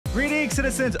Greetings,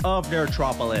 citizens of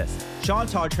Nerdtropolis. Sean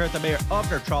Todd here, the mayor of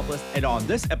Nerdtropolis, and on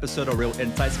this episode of Real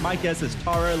Insights, my guest is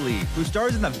Tara Lee, who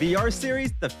stars in the VR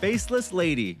series, The Faceless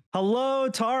Lady. Hello,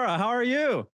 Tara. How are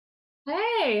you?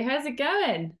 Hey, how's it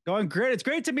going? Going great. It's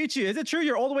great to meet you. Is it true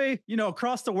you're all the way,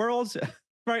 across the world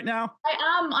right now?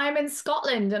 I am. I'm in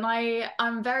Scotland, and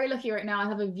I'm very lucky right now. I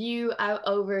have a view out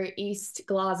over East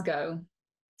Glasgow.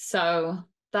 So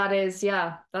that is,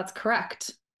 yeah, that's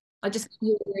correct. I just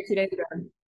came here 2 days ago.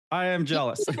 I am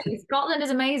jealous. Scotland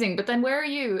is amazing, but then where are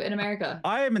you in America?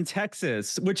 I am in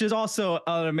Texas, which is also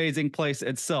an amazing place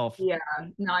itself. Yeah,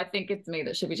 no, I think it's me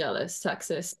that should be jealous.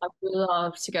 Texas. I would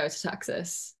love to go to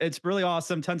Texas. It's really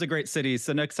awesome. Tons of great cities.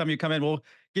 So next time you come in, we'll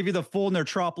give you the full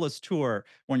Nerdtropolis tour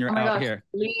when you're Oh my out gosh, here.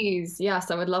 please. Yes,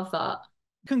 I would love that.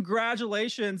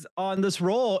 Congratulations on this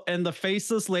role in The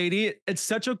Faceless Lady. It's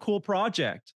such a cool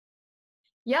project.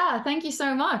 Yeah, thank you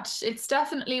so much. It's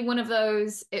definitely one of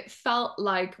those, it felt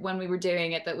like when we were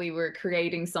doing it that we were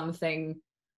creating something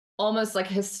almost like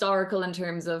historical in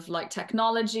terms of like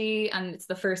technology, and it's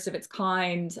the first of its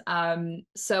kind.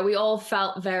 So we all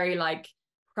felt very like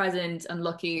present and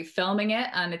lucky filming it,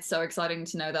 and it's so exciting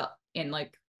to know that in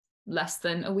like less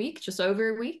than a week, just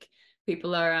over a week,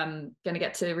 people are going to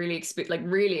get to really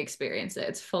experience it.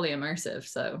 It's fully immersive.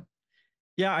 So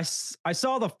Yeah, I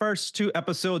saw the first 2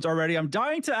 episodes already. I'm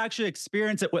dying to actually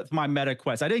experience it with my Meta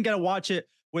Quest. I didn't get to watch it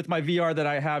with my VR that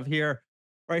I have here,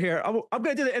 right here. I'm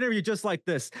going to do the interview just like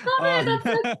this.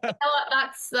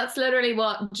 That's literally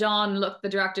what the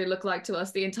director, looked like to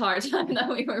us the entire time that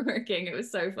we were working. It was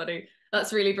so funny.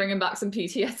 That's really bringing back some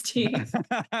PTSD.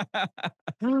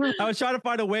 I was trying to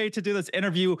find a way to do this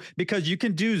interview because you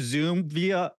can do Zoom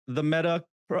via the Meta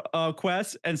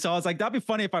Quest, and so I was like, that'd be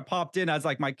funny if I popped in as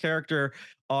like my character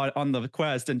on the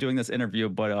quest and doing this interview,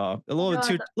 but a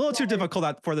little too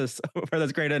difficult for this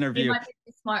great interview. You might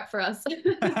be smart for us.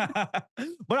 But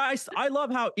I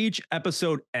love how each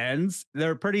episode ends.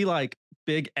 They're pretty like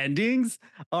big endings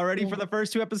already for the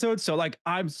first 2 episodes. So like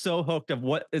I'm so hooked of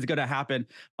what is going to happen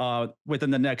within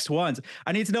the next ones.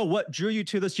 I need to know what drew you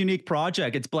to this unique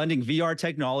project. It's blending VR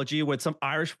technology with some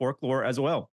Irish folklore as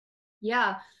well.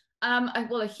 Yeah.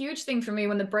 Well, a huge thing for me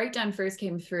when the breakdown first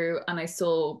came through and I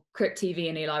saw Crypt TV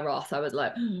and Eli Roth, I was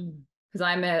like, because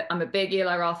I'm a big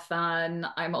Eli Roth fan.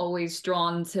 I'm always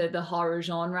drawn to the horror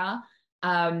genre.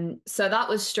 So that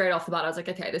was straight off the bat. I was like,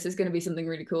 okay, this is going to be something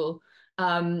really cool.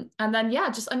 And then yeah,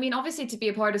 just I mean, obviously to be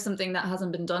a part of something that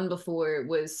hasn't been done before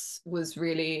was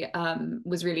really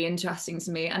interesting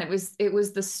to me. And it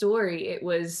was the story. It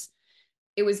was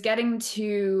getting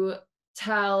to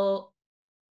tell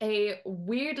a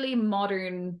weirdly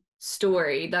modern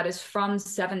story that is from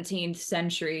 17th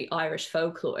century Irish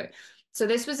folklore. So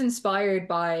this was inspired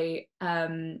by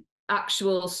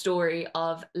actual story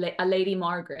of a Lady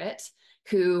Margaret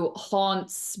who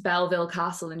haunts Belleville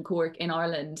Castle in Cork in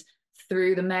Ireland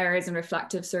through the mirrors and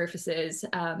reflective surfaces.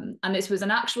 And this was an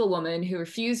actual woman who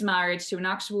refused marriage to an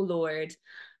actual lord.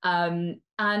 And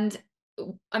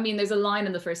I mean, there's a line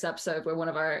in the first episode where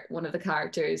one of the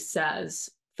characters says,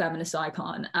 feminist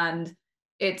icon, and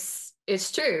it's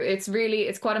true. It's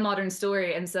quite a modern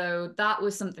story, and so that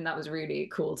was something that was really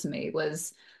cool to me.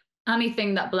 Was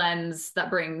anything that brings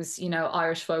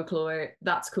Irish folklore,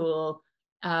 that's cool.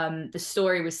 The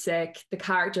story was sick. The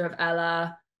character of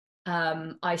Ella,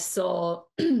 I just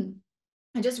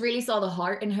really saw the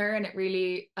heart in her, and it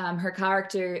really her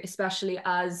character, especially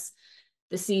as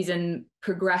the season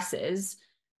progresses,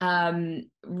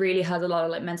 really has a lot of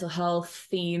like mental health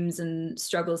themes and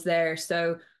struggles there.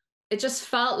 So it just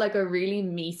felt like a really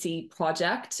meaty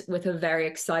project with a very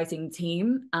exciting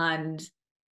team. And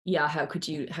yeah, how could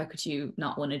you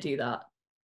not want to do that?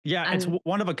 Yeah, it's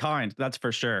one of a kind, that's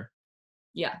for sure.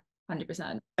 Yeah,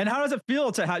 100%. And how does it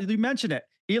feel to have, you mentioned it,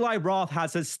 Eli Roth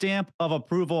has his stamp of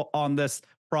approval on this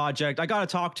project. I got to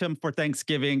talk to him for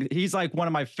Thanksgiving. He's like one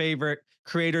of my favorite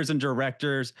creators and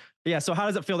directors. Yeah. So how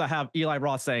does it feel to have Eli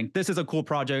Roth saying, this is a cool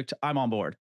project, I'm on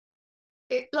board?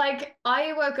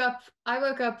 I woke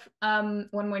up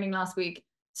one morning last week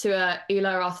to a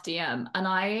Eli Roth DM, and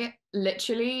I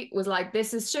literally was like,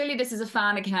 this is a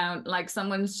fan account. Like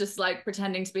someone's just like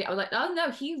pretending to be. I was like, oh no,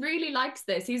 he really likes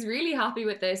this. He's really happy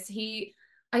with this.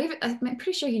 I'm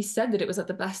pretty sure he said that it was like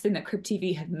the best thing that Crypt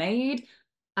TV had made.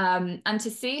 And to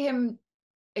see him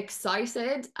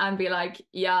excited and be like,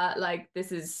 yeah, like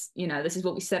this is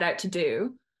what we set out to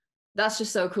do, that's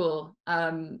just so cool.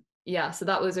 Yeah, so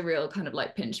that was a real kind of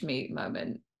like pinch me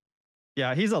moment.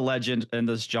 Yeah, he's a legend in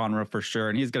this genre for sure,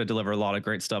 and he's going to deliver a lot of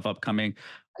great stuff upcoming.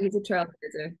 He's a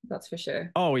trailblazer, that's for sure.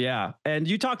 Oh yeah, and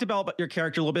you talked about your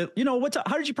character a little bit. You know,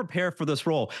 how did you prepare for this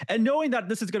role? And knowing that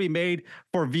this is going to be made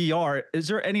for VR, is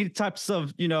there any types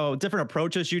of different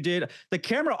approaches you did? The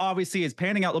camera obviously is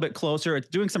panning out a little bit closer. It's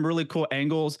doing some really cool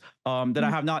angles that I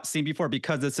have not seen before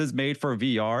because this is made for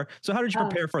VR. So how did you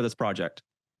prepare for this project?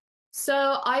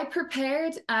 So I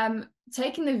prepared,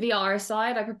 taking the VR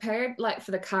side, I prepared like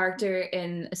for the character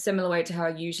in a similar way to how I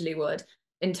usually would,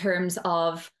 in terms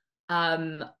of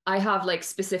I have like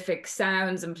specific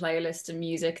sounds and playlists and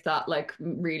music that like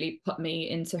really put me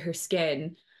into her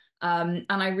skin. And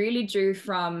I really drew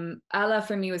from Ella.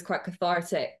 For me was quite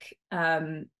cathartic,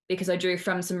 because I drew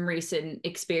from some recent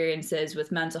experiences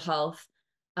with mental health,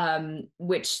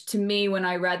 which to me, when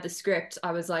I read the script,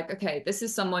 I was like, okay, this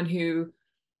is someone who,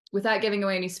 without giving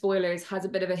away any spoilers, has a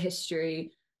bit of a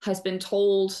history, has been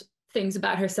told things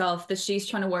about herself that she's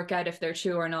trying to work out if they're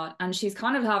true or not. And she's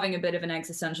kind of having a bit of an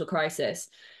existential crisis.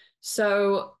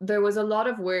 So there was a lot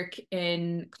of work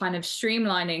in kind of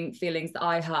streamlining feelings that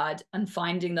I had and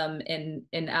finding them in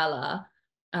Ella,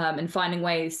 and finding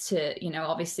ways to,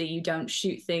 obviously you don't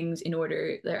shoot things in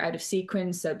order they're out of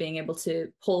sequence. So being able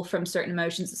to pull from certain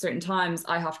emotions at certain times,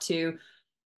 I have to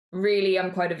really,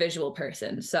 I'm quite a visual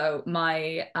person. So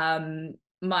my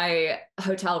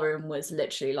hotel room was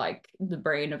literally like the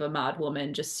brain of a mad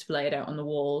woman just splayed out on the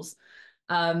walls.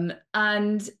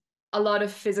 And a lot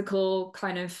of physical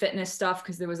kind of fitness stuff,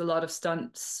 because there was a lot of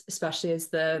stunts, especially as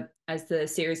the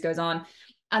series goes on.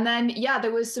 And then yeah,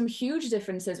 there was some huge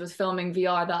differences with filming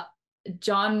VR that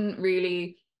John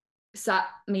really sat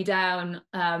me down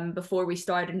before we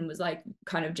started and was like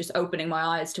kind of just opening my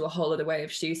eyes to a whole other way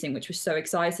of shooting, which was so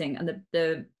exciting. And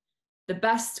the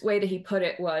best way that he put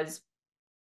it was,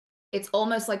 it's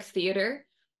almost like theater,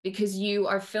 because you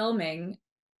are filming,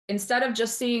 instead of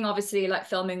just seeing, obviously, like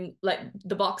filming like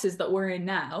the boxes that we're in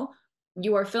now,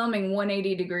 you are filming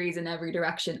 180 degrees in every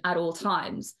direction at all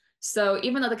times. So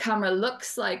even though the camera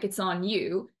looks like it's on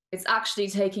you, it's actually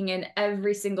taking in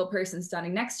every single person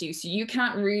standing next to you. So you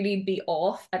can't really be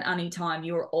off at any time.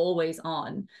 You're always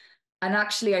on. And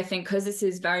actually, I think because this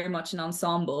is very much an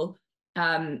ensemble,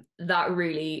 that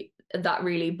really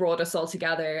brought us all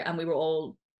together, and we were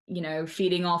all,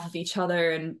 feeding off of each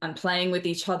other and playing with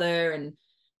each other.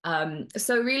 And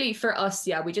so really for us,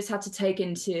 yeah, we just had to take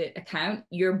into account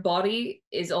your body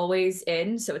is always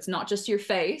in. So it's not just your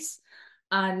face.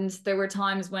 And there were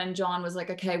times when John was like,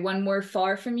 okay, when we're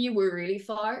far from you, we're really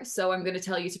far. So I'm going to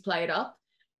tell you to play it up.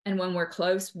 And when we're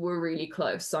close, we're really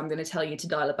close. So I'm going to tell you to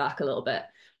dial it back a little bit.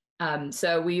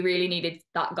 So we really needed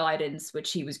that guidance,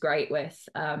 which he was great with.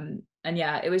 And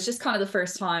yeah, it was just kind of the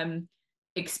first time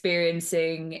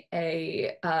experiencing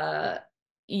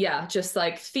just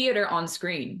like theater on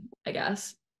screen, I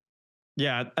guess.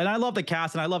 Yeah, and I love the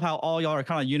cast, and I love how all y'all are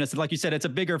kind of unison. Like you said, it's a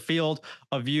bigger field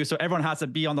of view, so everyone has to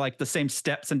be on like the same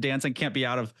steps and dancing, can't be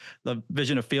out of the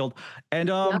vision of field. And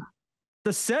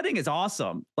the setting is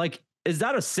awesome. Like, is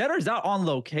that a set or is that on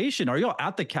location? Are y'all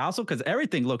at the castle? Because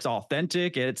everything looks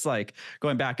authentic. It's like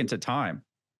going back into time.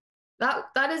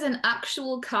 That is an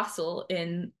actual castle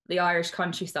in the Irish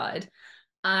countryside.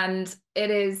 And it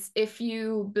is, if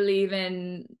you believe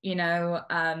in,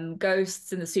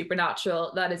 ghosts and the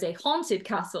supernatural, that is a haunted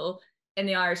castle in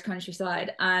the Irish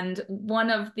countryside. And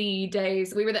one of the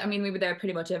days we were there, we were there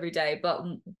pretty much every day, but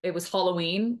it was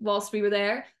Halloween whilst we were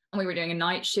there, and we were doing a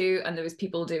night shoot, and there was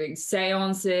people doing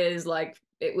seances. Like,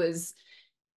 it was,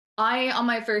 on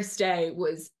my first day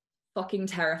was fucking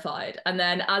terrified. And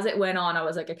then as it went on, I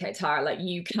was like, okay, Tara, like,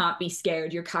 you can't be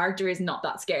scared. Your character is not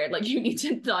that scared. Like, you need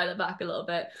to dial it back a little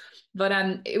bit. But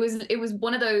it was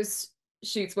one of those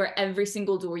shoots where every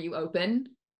single door you open,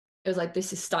 it was like,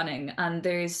 this is stunning. And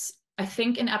there's, I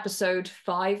think in episode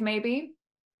 5, maybe,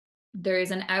 there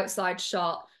is an outside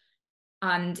shot,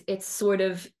 and it's sort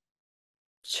of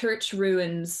church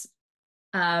ruins,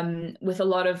 with a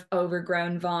lot of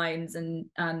overgrown vines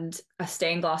and a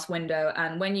stained glass window.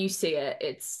 And when you see it,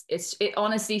 it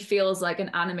honestly feels like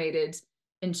an animated,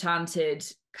 enchanted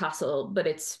castle, but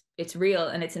it's real,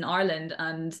 and it's in Ireland.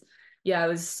 And yeah,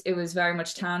 it was very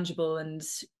much tangible and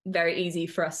very easy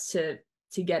for us to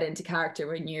get into character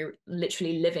when you're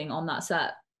literally living on that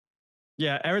set.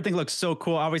 Yeah, everything looks so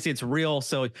cool. Obviously, it's real,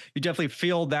 so you definitely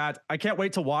feel that. I can't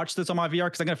wait to watch this on my VR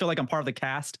because I'm gonna feel like I'm part of the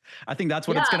cast. I think that's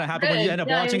what it's gonna happen when you end up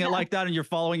watching it like that, and you're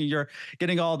following and you're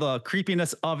getting all the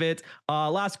creepiness of it.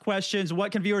 Last questions: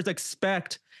 what can viewers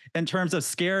expect in terms of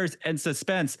scares and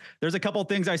suspense? There's a couple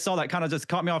things I saw that kind of just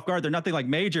caught me off guard. They're nothing like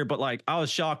major, but like I was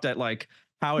shocked at like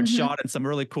how it's shot and some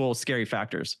really cool scary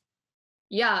factors.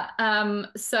 Yeah.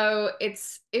 So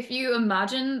it's, if you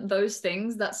imagine those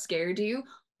things that scared you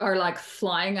are like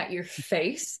flying at your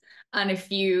face. And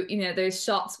if you know, there's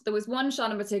shots, there was one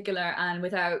shot in particular, and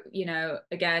without, you know,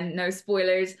 again, no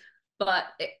spoilers, but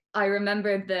I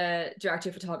remember the director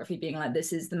of photography being like,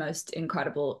 this is the most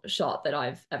incredible shot that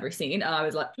I've ever seen. And I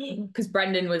was like, because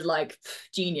Brendan was like,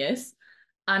 genius.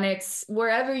 And it's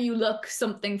wherever you look,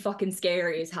 something fucking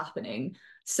scary is happening.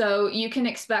 So you can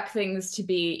expect things to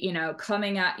be, you know,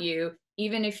 coming at you.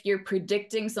 Even if you're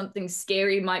predicting something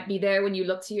scary might be there, when you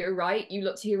look to your right, you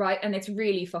look to your right, and it's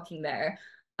really fucking there.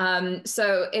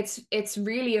 So it's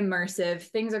really immersive.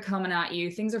 Things are coming at you,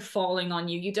 things are falling on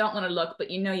you. You don't want to look, but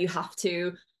you know you have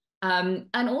to. And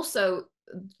also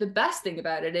the best thing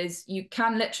about it is you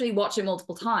can literally watch it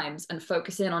multiple times and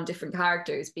focus in on different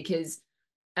characters, because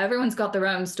everyone's got their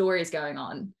own stories going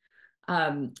on.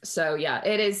 So yeah,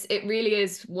 it really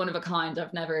is one of a kind.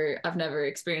 I've never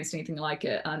experienced anything like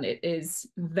it, and it is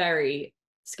very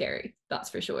scary, that's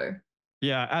for sure.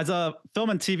 Yeah, as a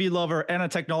film and TV lover and a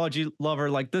technology lover,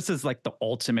 like this is like the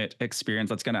ultimate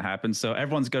experience that's going to happen. So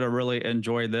everyone's going to really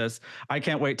enjoy this. I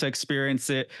can't wait to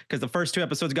experience it, because the first 2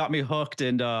 episodes got me hooked,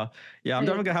 and yeah, I'm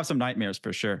definitely going to have some nightmares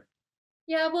for sure.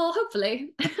 Yeah, well,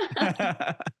 hopefully.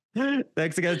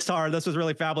 Thanks again, Tara. This was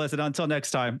really fabulous, and until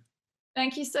next time.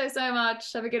 Thank you so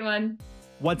much. Have a good one.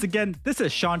 Once again, this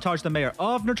is Sean Taj, the mayor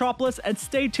of Nerdtropolis, and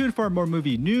stay tuned for more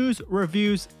movie news,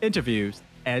 reviews, interviews,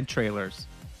 and trailers.